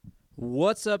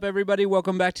What's up, everybody?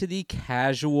 Welcome back to the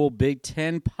Casual Big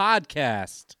Ten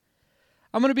Podcast.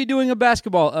 I'm going to be doing a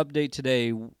basketball update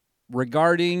today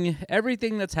regarding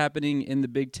everything that's happening in the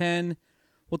Big Ten.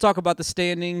 We'll talk about the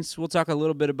standings. We'll talk a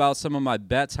little bit about some of my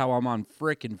bets, how I'm on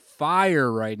frickin'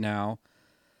 fire right now.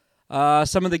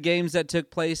 Some of the games that took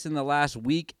place in the last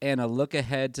week, and a look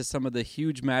ahead to some of the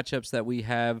huge matchups that we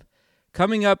have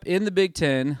coming up in the Big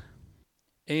Ten.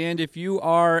 And if you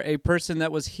are a person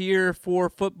that was here for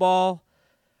football,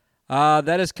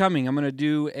 that is coming. I'm going to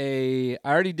do I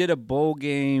already did a bowl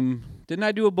game. Didn't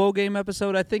I do a bowl game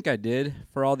episode? I think I did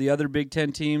for all the other Big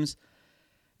Ten teams.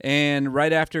 And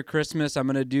right after Christmas, I'm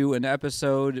going to do an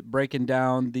episode breaking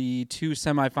down the two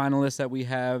semifinalists that we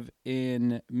have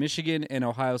in Michigan and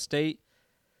Ohio State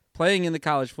playing in the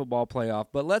college football playoff.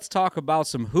 But let's talk about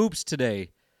some hoops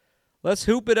today. Let's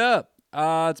hoop it up.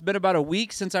 It's been about a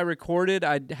week since I recorded.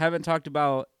 I haven't talked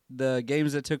about the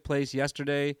games that took place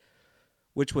yesterday,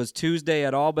 which was Tuesday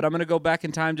at all. But I'm going to go back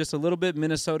in time just a little bit.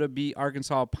 Minnesota beat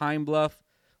Arkansas Pine Bluff.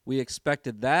 We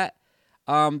expected that.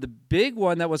 The big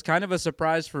one that was kind of a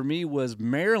surprise for me was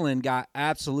Maryland got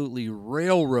absolutely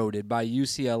railroaded by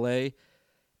UCLA,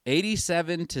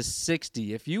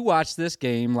 87-60. If you watch this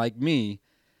game like me,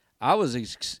 I was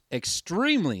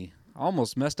extremely,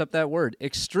 almost messed up that word,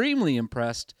 extremely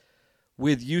impressed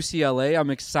with UCLA.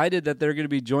 I'm excited that they're going to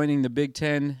be joining the Big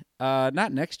Ten,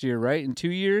 not next year, right? In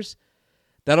 2 years.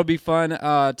 That'll be fun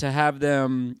to have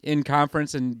them in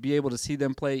conference and be able to see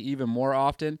them play even more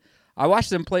often. I watched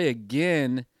them play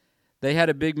again. They had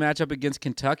a big matchup against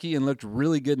Kentucky and looked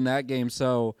really good in that game.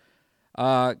 So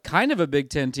kind of a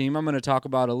Big Ten team I'm going to talk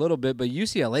about a little bit, but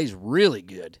UCLA's really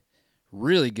good.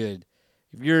 Really good.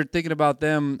 If you're thinking about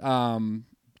them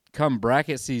come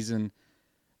bracket season,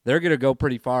 they're going to go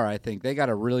pretty far, I think. They got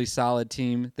a really solid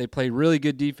team. They play really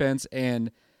good defense,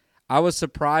 and I was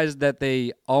surprised that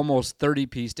they almost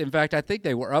 30-pieced. In fact, I think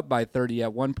they were up by 30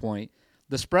 at one point.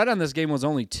 The spread on this game was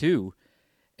only 2.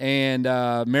 And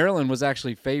Maryland was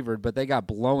actually favored, but they got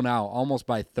blown out almost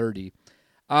by 30.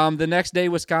 The next day,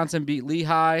 Wisconsin beat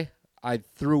Lehigh. I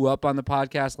threw up on the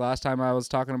podcast last time I was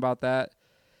talking about that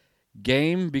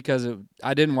game because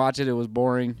I didn't watch it. It was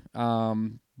boring.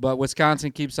 But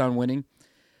Wisconsin keeps on winning.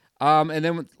 And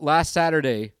then last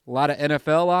Saturday, a lot of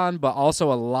NFL on, but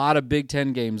also a lot of Big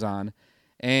Ten games on,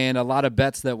 and a lot of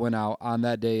bets that went out on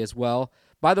that day as well.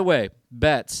 By the way,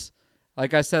 bets.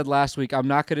 Like I said last week, I'm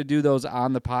not going to do those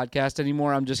on the podcast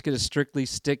anymore. I'm just going to strictly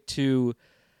stick to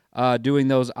doing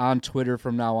those on Twitter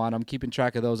from now on. I'm keeping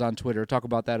track of those on Twitter. Talk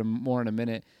about that more in a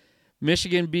minute.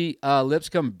 Michigan beat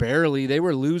Lipscomb barely. They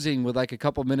were losing with like a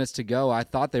couple minutes to go. I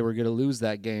thought they were going to lose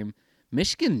that game.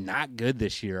 Michigan not good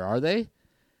this year, are they?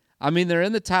 I mean, they're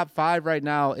in the top 5 right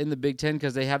now in the Big Ten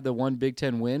because they have the one Big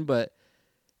Ten win, but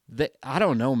I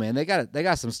don't know, man. They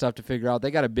got some stuff to figure out.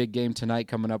 They got a big game tonight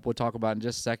coming up. We'll talk about in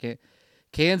just a second.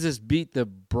 Kansas beat the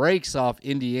brakes off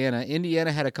Indiana.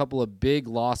 Indiana had a couple of big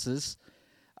losses.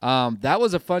 That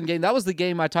was a fun game. That was the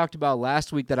game I talked about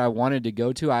last week that I wanted to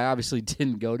go to. I obviously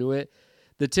didn't go to it.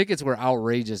 The tickets were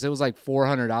outrageous. It was like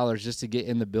 $400 just to get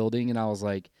in the building, and I was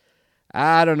like,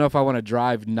 I don't know if I want to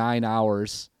drive 9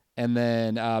 hours and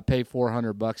then pay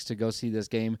 $400 to go see this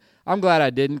game. I'm glad I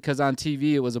didn't because on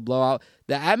TV it was a blowout.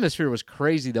 The atmosphere was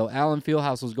crazy, though. Allen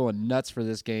Fieldhouse was going nuts for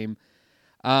this game.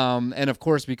 And, of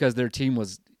course, because their team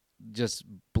was just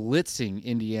blitzing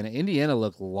Indiana. Indiana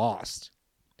looked lost.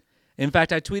 In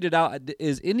fact, I tweeted out,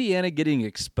 is Indiana getting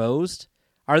exposed?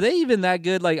 Are they even that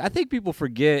good? Like, I think people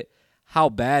forget how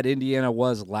bad Indiana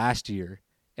was last year.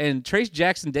 And Trace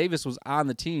Jackson-Davis was on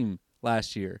the team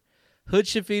last year. Hood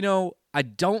Schifino, I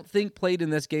don't think played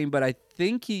in this game, but I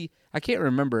think I can't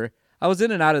remember. I was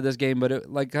in and out of this game, but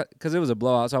because it was a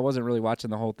blowout, so I wasn't really watching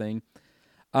the whole thing.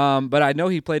 But I know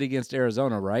he played against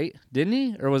Arizona, right? Didn't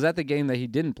he? Or was that the game that he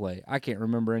didn't play? I can't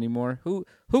remember anymore. Who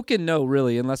can know,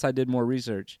 really, unless I did more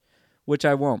research, which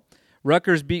I won't.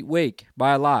 Rutgers beat Wake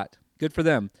by a lot. Good for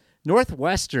them.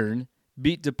 Northwestern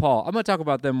beat DePaul. I'm going to talk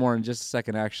about them more in just a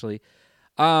second, actually.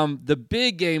 The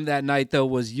big game that night, though,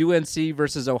 was UNC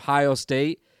versus Ohio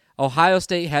State. Ohio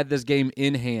State had this game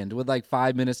in hand with like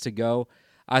 5 minutes to go.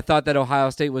 I thought that Ohio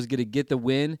State was going to get the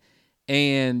win,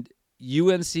 and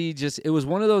UNC it was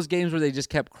one of those games where they just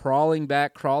kept crawling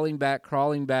back.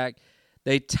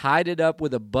 They tied it up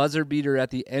with a buzzer beater at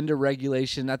the end of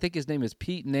regulation. I think his name is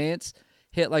Pete Nance.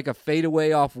 Hit like a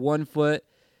fadeaway off 1 foot,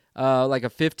 like a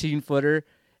 15-footer.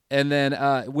 And then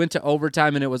went to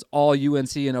overtime, and it was all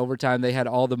UNC in overtime. They had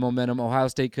all the momentum. Ohio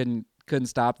State couldn't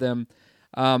stop them.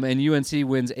 And UNC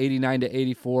wins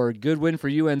 89-84. Good win for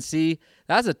UNC.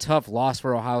 That's a tough loss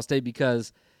for Ohio State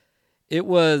because it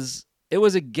was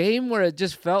a game where it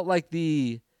just felt like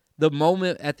the the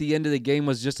moment at the end of the game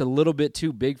was just a little bit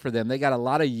too big for them. They got a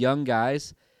lot of young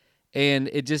guys, and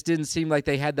it just didn't seem like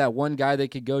they had that one guy they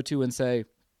could go to and say,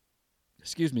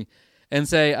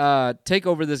 take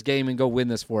over this game and go win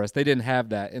this for us. They didn't have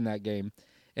that in that game,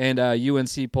 and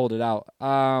UNC pulled it out.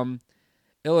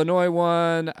 Illinois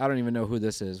won. I don't even know who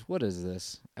this is. What is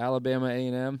this? Alabama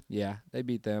A&M? Yeah, they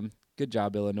beat them. Good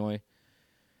job, Illinois.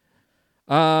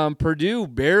 Purdue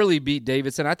barely beat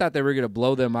Davidson. I thought they were going to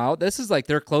blow them out. This is like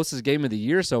their closest game of the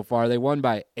year so far. They won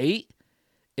by 8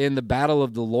 in the Battle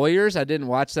of the Lawyers. I didn't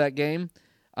watch that game.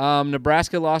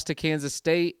 Nebraska lost to Kansas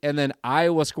State, and then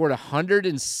Iowa scored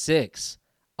 106.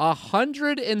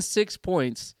 106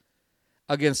 points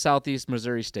against Southeast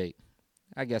Missouri State.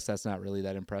 I guess that's not really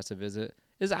that impressive, is it?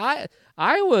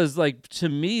 Iowa's, like, to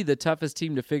me, the toughest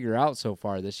team to figure out so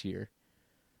far this year.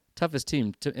 Toughest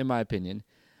team, in my opinion.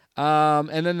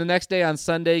 And then the next day on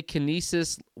Sunday,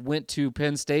 Canisius went to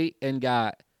Penn State and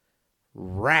got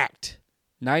racked,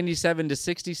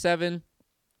 97-67.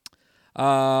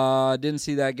 Didn't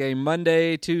see that game.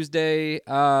 Monday, Tuesday,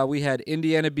 we had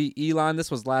Indiana beat Elon.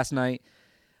 This was last night.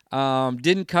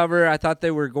 Didn't cover. I thought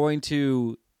they were going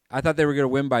to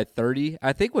win by 30.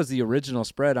 I think was the original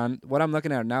spread. On what I'm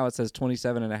looking at now, it says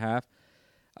 27.5.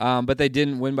 But they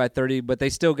didn't win by 30, but they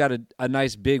still got a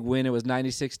nice big win. It was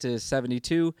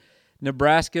 96-72.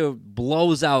 Nebraska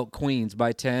blows out Queens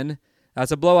by 10.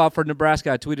 That's a blowout for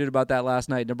Nebraska. I tweeted about that last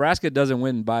night. Nebraska doesn't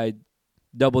win by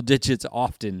double digits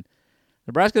often.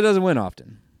 Nebraska doesn't win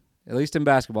often, at least in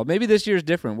basketball. Maybe this year's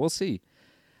different. We'll see.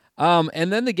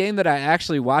 And then the game that I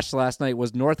actually watched last night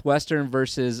was Northwestern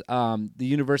versus the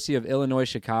University of Illinois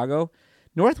Chicago.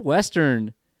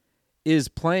 Northwestern is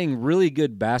playing really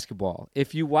good basketball.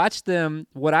 If you watch them,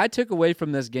 what I took away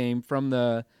from this game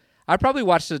I probably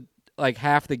watched like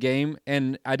half the game,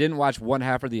 and I didn't watch one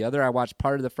half or the other. I watched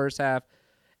part of the first half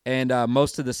and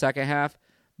most of the second half,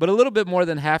 but a little bit more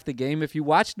than half the game. If you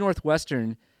watch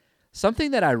Northwestern,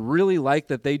 something that I really like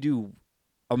that they do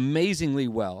amazingly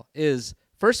well is,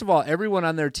 first of all, everyone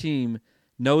on their team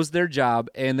knows their job,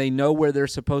 and they know where they're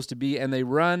supposed to be, and they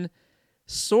run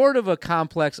sort of a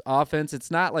complex offense.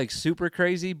 It's not like super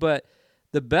crazy, but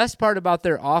the best part about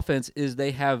their offense is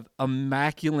they have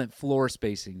immaculate floor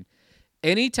spacing.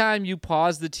 Anytime you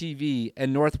pause the TV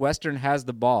and Northwestern has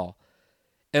the ball,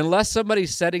 unless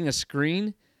somebody's setting a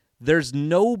screen, there's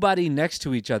nobody next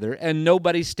to each other and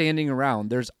nobody standing around.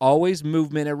 There's always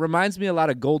movement. It reminds me a lot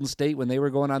of Golden State when they were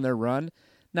going on their run.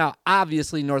 Now,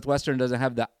 obviously, Northwestern doesn't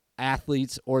have the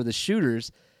athletes or the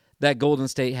shooters that Golden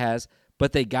State has,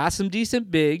 but they got some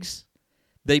decent bigs.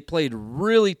 They played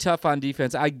really tough on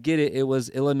defense. I get it. It was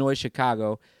Illinois,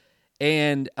 Chicago,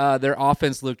 and their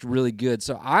offense looked really good.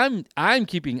 So I'm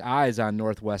keeping eyes on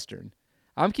Northwestern.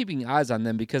 I'm keeping eyes on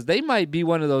them because they might be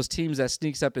one of those teams that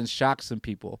sneaks up and shocks some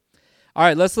people. All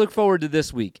right, let's look forward to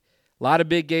this week. A lot of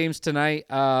big games tonight.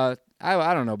 I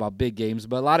don't know about big games,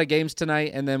 but a lot of games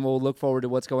tonight, and then we'll look forward to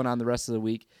what's going on the rest of the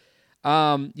week.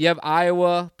 You have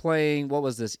Iowa playing, what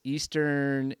was this,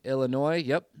 Eastern Illinois?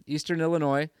 Yep, Eastern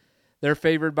Illinois. They're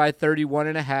favored by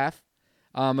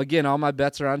 31.5. Again, all my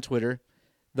bets are on Twitter.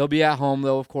 They'll be at home,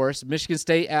 though, of course. Michigan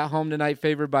State at home tonight,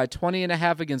 favored by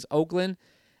 20.5 against Oakland.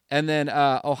 And then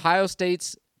Ohio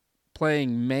State's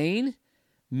playing Maine.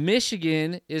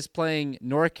 Michigan is playing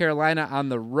North Carolina on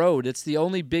the road. It's the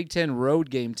only Big Ten road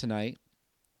game tonight.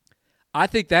 I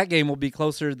think that game will be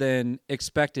closer than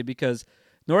expected because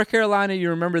North Carolina, you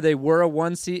remember they were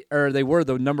they were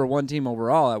the number one team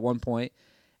overall at one point,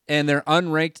 and they're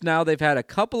unranked now. They've had a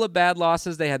couple of bad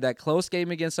losses. They had that close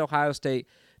game against Ohio State.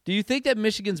 Do you think that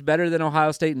Michigan's better than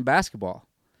Ohio State in basketball?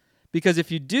 Because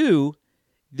if you do,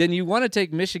 then you want to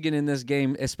take Michigan in this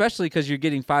game, especially because you're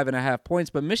getting 5.5 points,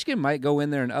 but Michigan might go in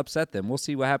there and upset them. We'll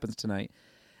see what happens tonight.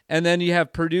 And then you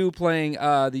have Purdue playing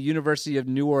the University of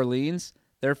New Orleans.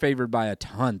 They're favored by a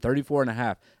ton, 34.5.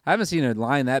 I haven't seen a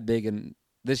line that big in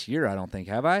this year, I don't think.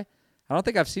 Have I? I don't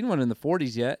think I've seen one in the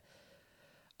 40s yet.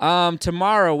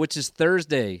 Tomorrow, which is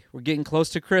Thursday, we're getting close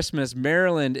to Christmas.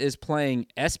 Maryland is playing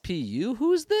SPU.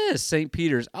 Who's this? St.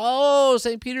 Peter's. Oh,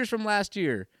 St. Peter's from last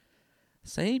year.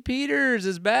 St. Peter's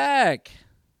is back.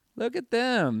 Look at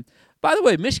them. By the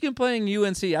way, Michigan playing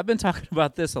UNC. I've been talking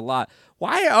about this a lot.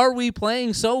 Why are we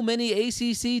playing so many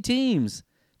ACC teams?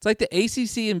 It's like the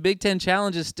ACC and Big Ten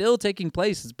Challenge is still taking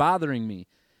place. It's bothering me.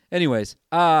 Anyways,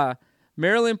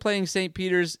 Maryland playing St.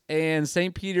 Peter's, and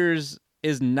St. Peter's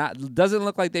doesn't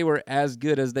look like they were as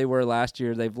good as they were last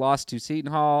year. They've lost to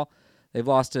Seton Hall. They've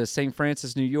lost to St.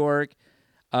 Francis, New York,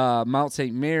 Mount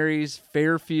St. Mary's,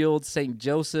 Fairfield, St.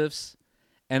 Joseph's.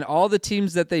 And all the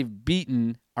teams that they've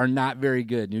beaten are not very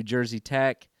good. New Jersey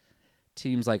Tech,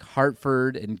 teams like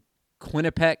Hartford and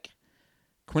Quinnipiac.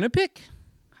 Quinnipiac?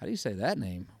 How do you say that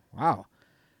name? Wow.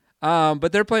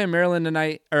 But they're playing Maryland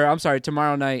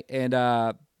tomorrow night, and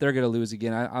they're going to lose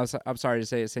again. I'm sorry to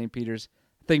say it, St. Peter's.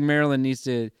 I think Maryland needs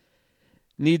a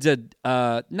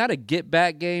not a get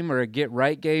back game or a get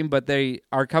right game, but they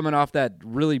are coming off that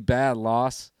really bad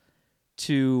loss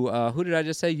to who did I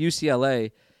just say?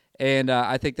 UCLA, and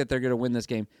I think that they're going to win this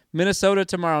game. Minnesota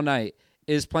tomorrow night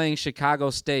is playing Chicago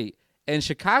State, and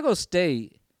Chicago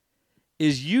State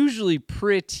is usually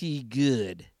pretty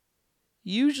good.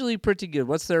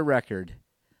 What's their record?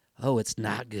 Oh, it's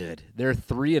not good. They're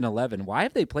 3-11. Why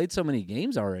have they played so many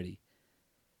games already?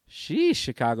 Sheesh,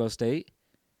 Chicago State.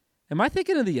 Am I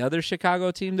thinking of the other Chicago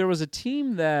team? There was a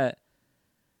team that,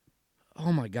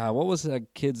 oh my God, what was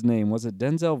that kid's name? Was it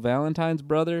Denzel Valentine's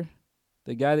brother?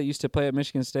 The guy that used to play at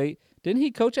Michigan State? Didn't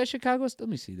he coach at Chicago State? Let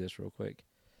me see this real quick.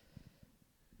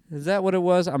 Is that what it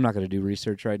was? I'm not going to do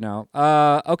research right now.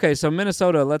 Okay, so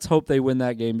Minnesota, let's hope they win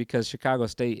that game because Chicago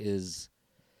State is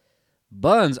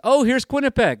buns. Oh, here's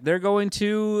Quinnipiac. They're going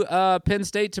to Penn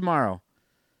State tomorrow.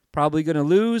 Probably going to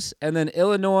lose. And then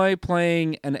Illinois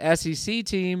playing an SEC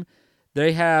team.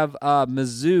 They have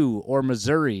Mizzou or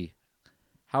Missouri,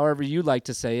 however you like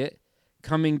to say it,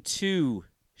 coming to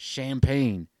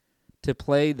Champaign to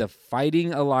play the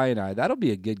Fighting Illini. That'll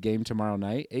be a good game tomorrow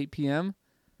night, 8 p.m.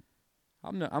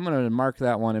 I'm going to mark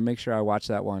that one and make sure I watch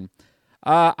that one.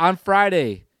 On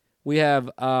Friday, we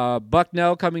have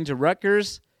Bucknell coming to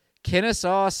Rutgers,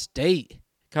 Kennesaw State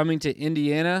coming to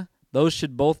Indiana. Those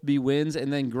should both be wins.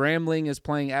 And then Grambling is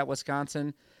playing at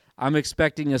Wisconsin. I'm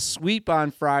expecting a sweep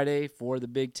on Friday for the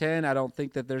Big Ten. I don't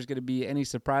think that there's going to be any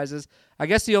surprises. I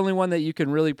guess the only one that you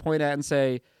can really point at and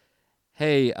say,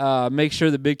 hey, make sure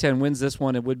the Big Ten wins this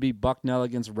one, it would be Bucknell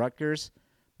against Rutgers.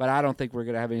 But I don't think we're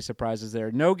going to have any surprises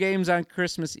there. No games on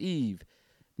Christmas Eve.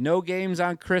 No games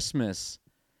on Christmas.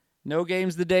 No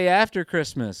games the day after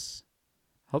Christmas.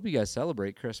 Hope you guys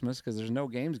celebrate Christmas because there's no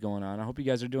games going on. I hope you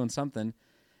guys are doing something.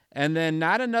 And then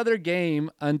not another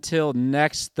game until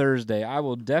next Thursday. I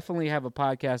will definitely have a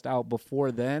podcast out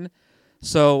before then.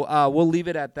 So we'll leave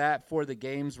it at that for the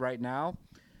games right now.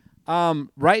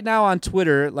 Right now on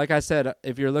Twitter, like I said,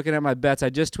 if you're looking at my bets, I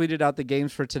just tweeted out the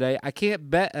games for today. I can't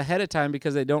bet ahead of time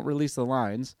because they don't release the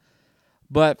lines.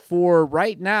 But for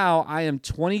right now, I am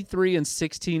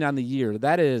 23-16 on the year.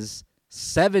 That is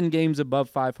 7 games above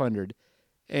 500.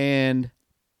 And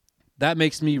that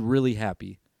makes me really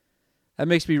happy.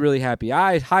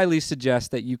 I highly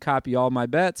suggest that you copy all my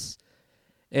bets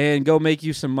and go make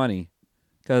you some money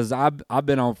because I've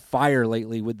been on fire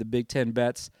lately with the Big Ten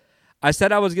bets. I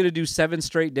said I was going to do 7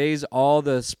 straight days, all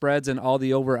the spreads and all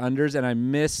the over-unders, and I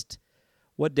missed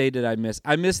 – what day did I miss?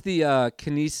 I missed the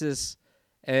Kinesis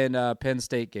and Penn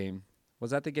State game.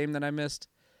 Was that the game that I missed?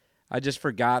 I just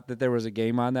forgot that there was a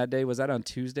game on that day. Was that on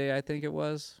Tuesday, I think it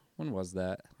was? When was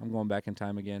that? I'm going back in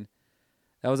time again.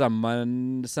 That was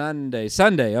on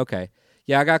Sunday, okay.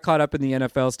 Yeah, I got caught up in the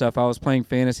NFL stuff. I was playing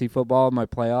fantasy football in my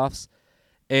playoffs,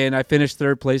 and I finished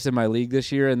 3rd place in my league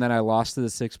this year, and then I lost to the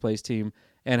 6th-place team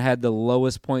and had the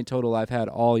lowest point total I've had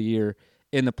all year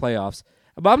in the playoffs.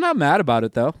 But I'm not mad about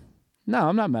it, though. No,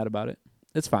 I'm not mad about it.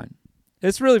 It's fine.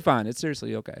 It's really fine. It's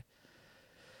seriously okay.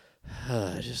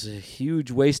 Just a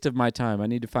huge waste of my time. I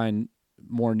need to find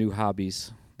more new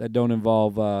hobbies that don't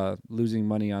involve losing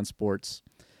money on sports.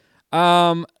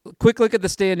 Quick look at the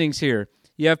standings here.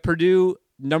 You have Purdue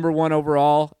number 1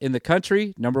 overall in the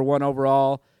country, number 1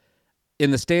 overall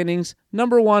in the standings,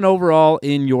 number 1 overall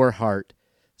in your heart.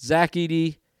 Zach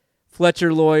Edey,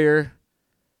 Fletcher Lawyer,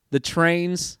 the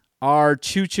Trains are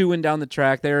choo-chooing down the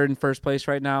track. They're in 1st place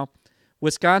right now.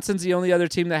 Wisconsin's the only other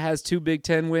team that has 2 Big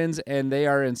Ten wins, and they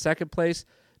are in 2nd place.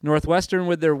 Northwestern,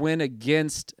 with their win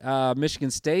against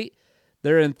Michigan State,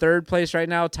 they're in 3rd place right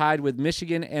now, tied with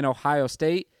Michigan and Ohio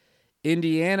State.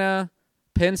 Indiana,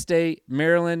 Penn State,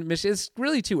 Maryland, Michigan. It's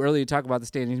really too early to talk about the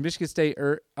standings. Michigan State,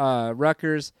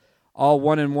 Rutgers, all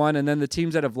 1-1, and then the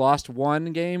teams that have lost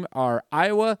 1 game are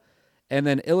Iowa, and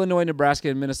then Illinois, Nebraska,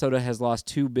 and Minnesota has lost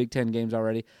 2 Big Ten games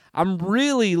already. I'm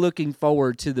really looking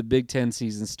forward to the Big Ten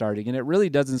season starting, and it really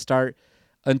doesn't start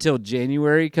until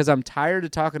January because I'm tired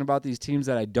of talking about these teams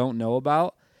that I don't know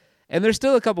about, and there's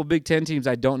still a couple Big Ten teams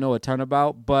I don't know a ton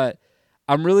about, but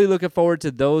I'm really looking forward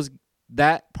to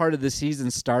that part of the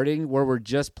season starting where we're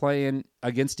just playing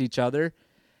against each other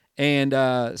and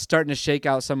starting to shake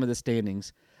out some of the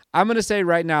standings. I'm going to say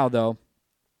right now, though,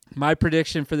 my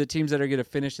prediction for the teams that are going to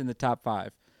finish in the top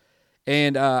 5.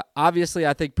 And obviously,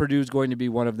 I think Purdue's going to be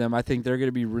one of them. I think they're going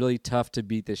to be really tough to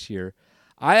beat this year.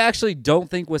 I actually don't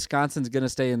think Wisconsin's going to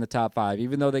stay in the top 5.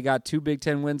 Even though they got 2 Big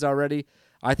Ten wins already,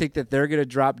 I think that they're going to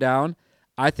drop down.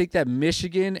 I think that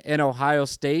Michigan and Ohio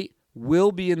State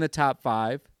will be in the top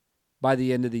 5 by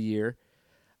the end of the year.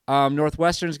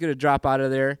 Northwestern's going to drop out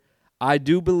of there. I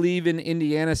do believe in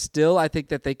Indiana still. I think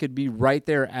that they could be right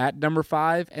there at number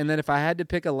 5. And then if I had to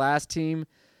pick a last team,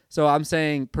 so I'm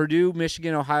saying Purdue,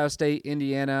 Michigan, Ohio State,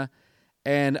 Indiana,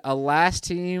 and a last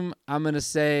team, I'm going to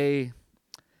say,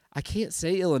 I can't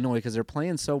say Illinois because they're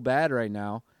playing so bad right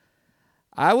now.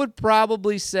 I would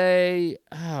probably say,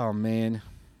 oh man,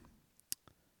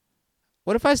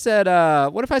 what if I said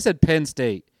Penn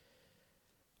State?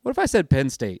 What if I said Penn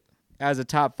State as a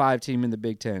top 5 team in the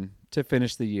Big Ten to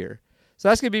finish the year? So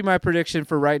that's going to be my prediction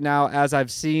for right now, as I've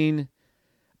seen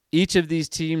each of these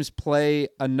teams play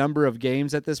a number of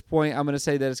games at this point. I'm going to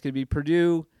say that it's going to be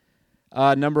Purdue,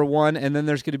 number 1, and then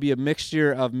there's going to be a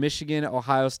mixture of Michigan,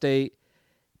 Ohio State,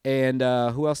 and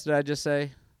who else did I just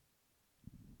say?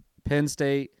 Penn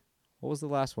State. What was the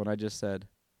last one I just said?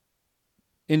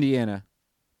 Indiana.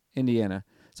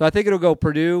 So I think it'll go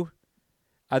Purdue.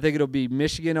 I think it'll be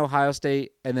Michigan, Ohio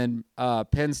State, and then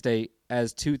Penn State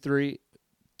as 2, 3,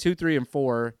 and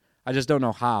 4. I just don't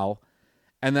know how.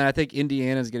 And then I think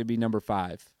Indiana is going to be number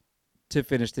 5 to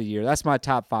finish the year. That's my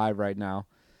top 5 right now.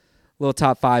 Little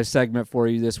top 5 segment for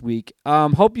you this week.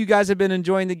 Hope you guys have been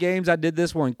enjoying the games. I did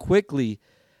this one quickly.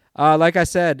 Like I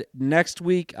said, next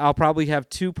week I'll probably have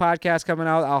 2 podcasts coming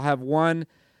out. I'll have one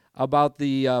about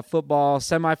the football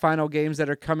semifinal games that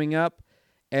are coming up,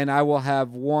 and I will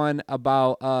have one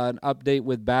about an update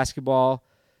with basketball.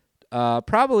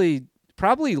 Probably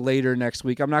later next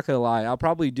week. I'm not going to lie. I'll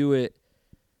probably do it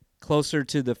closer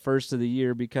to the first of the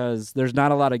year because there's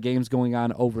not a lot of games going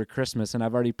on over Christmas, and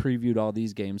I've already previewed all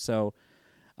these games. So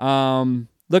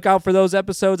look out for those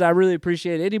episodes. I really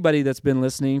appreciate anybody that's been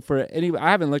listening.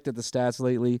 I haven't looked at the stats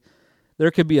lately. There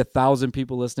could be 1,000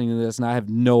 people listening to this, and I have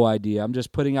no idea. I'm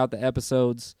just putting out the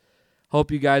episodes.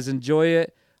 Hope you guys enjoy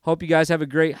it. Hope you guys have a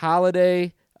great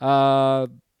holiday.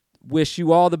 Wish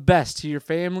you all the best to your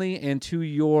family and to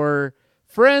your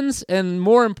friends, and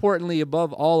more importantly,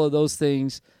 above all of those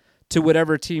things, to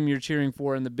whatever team you're cheering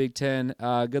for in the Big Ten.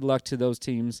 Good luck to those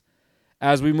teams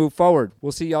as we move forward.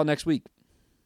 We'll see y'all next week.